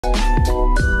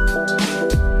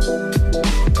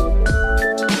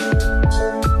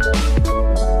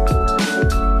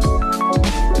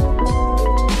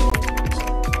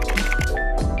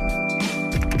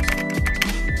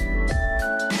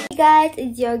guys,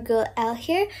 it's your girl Elle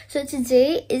here. So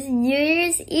today is New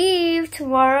Year's Eve.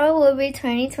 Tomorrow will be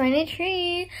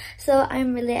 2023. So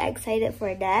I'm really excited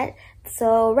for that.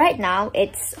 So right now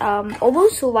it's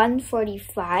almost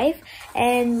 1:45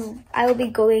 and I will be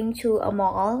going to a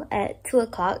mall at 2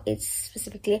 o'clock. It's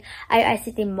specifically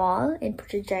IICT Mall in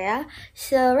Putrajaya.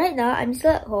 So right now I'm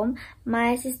still at home.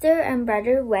 My sister and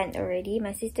brother went already.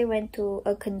 My sister went to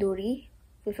a kenduri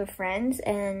with her friends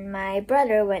and my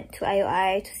brother went to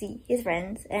IOI to see his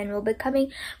friends and will be coming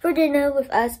for dinner with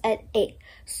us at 8.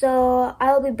 So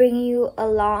I will be bringing you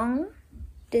along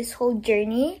this whole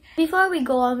journey. Before we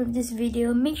go on with this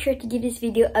video, make sure to give this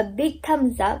video a big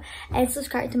thumbs up and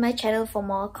subscribe to my channel for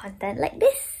more content like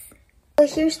this. So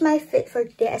here's my fit for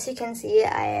today. As you can see,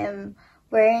 I am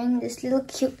wearing this little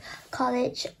cute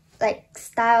college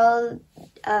style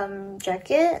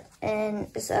jacket and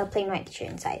it's a plain white t-shirt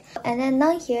inside. And then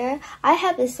down here I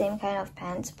have the same kind of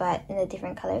pants but in a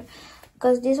different color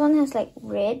because this one has like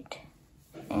red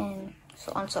and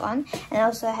so on, and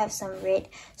also I have some red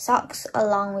socks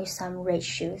along with some red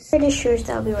shoes. For the shoes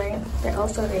that I'll be wearing, they're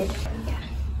also red. Yeah.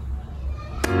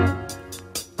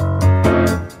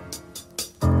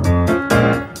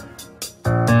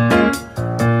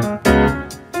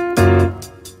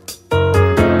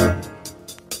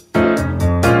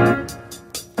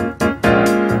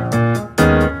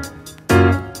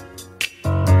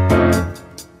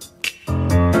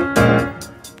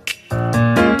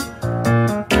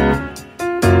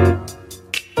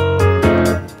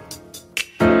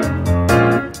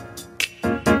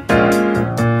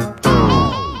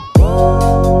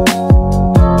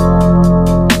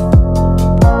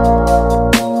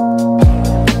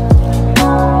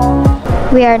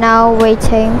 We are now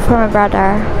waiting for my brother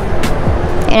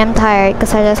and I'm tired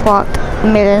because I just walked a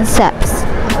million steps.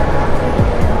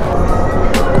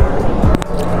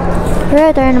 We're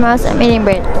at the mouse and eating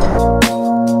bread.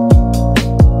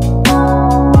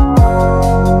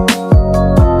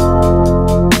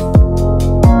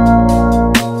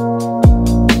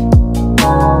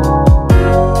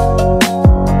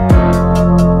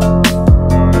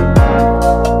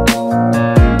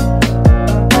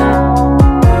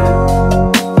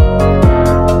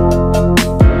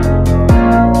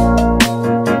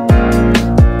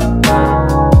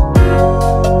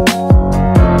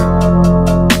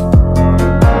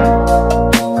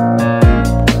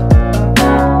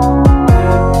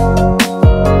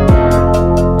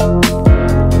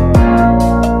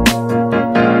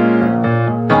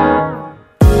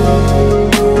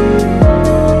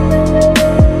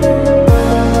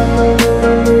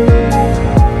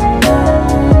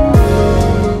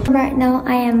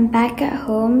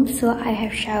 So I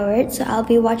have showered, so I'll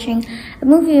be watching a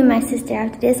movie with my sister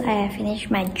after this. I have finished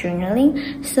my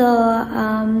journaling. So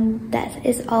that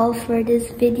is all for this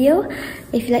video.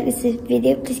 If you like this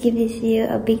video, please give this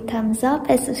video a big thumbs up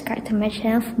and subscribe to my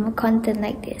channel for more content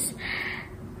like this.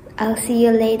 I'll see you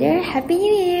later. Happy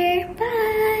New Year! Bye!